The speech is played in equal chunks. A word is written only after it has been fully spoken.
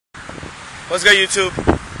What's good, YouTube?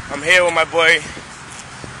 I'm here with my boy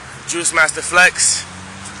Juice Master Flex.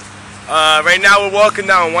 Right now we're walking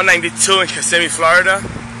down 192 in Kissimmee, Florida.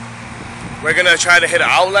 We're gonna try to hit an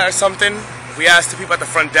outlet or something. We asked the people at the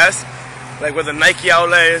front desk like where the Nike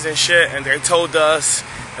outlet is and shit, and they told us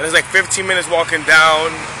that it's like 15 minutes walking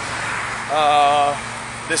down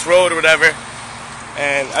this road or whatever.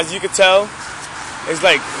 And as you can tell, it's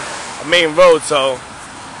like a main road, so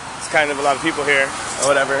it's kind of a lot of people here or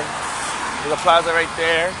whatever. There's a plaza right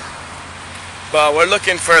there, but we're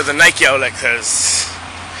looking for the Nike outlet because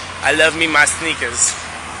I love me my sneakers.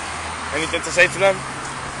 Anything to say to them?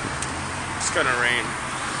 It's gonna rain.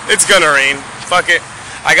 It's gonna rain. Fuck it.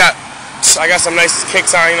 I got some nice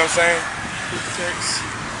kicks on, you know what I'm saying? Kicks.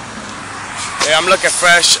 Yeah, I'm looking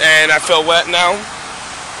fresh and I feel wet now.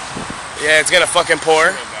 Yeah, it's gonna fucking pour.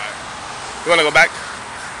 You wanna go back?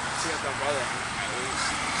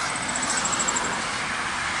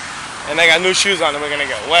 And I got new shoes on and we're gonna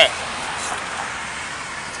get wet.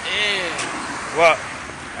 Damn. What?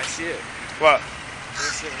 I see it. What?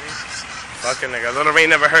 That's it, racist. Fucking nigga. Little rain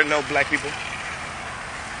never hurt no black people.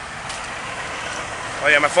 Oh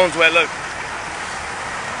yeah, my phone's wet, look.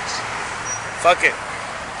 Fuck it.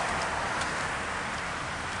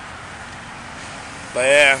 But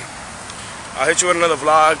yeah, I'll hit you with another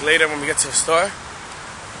vlog later when we get to the store.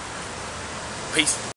 Peace.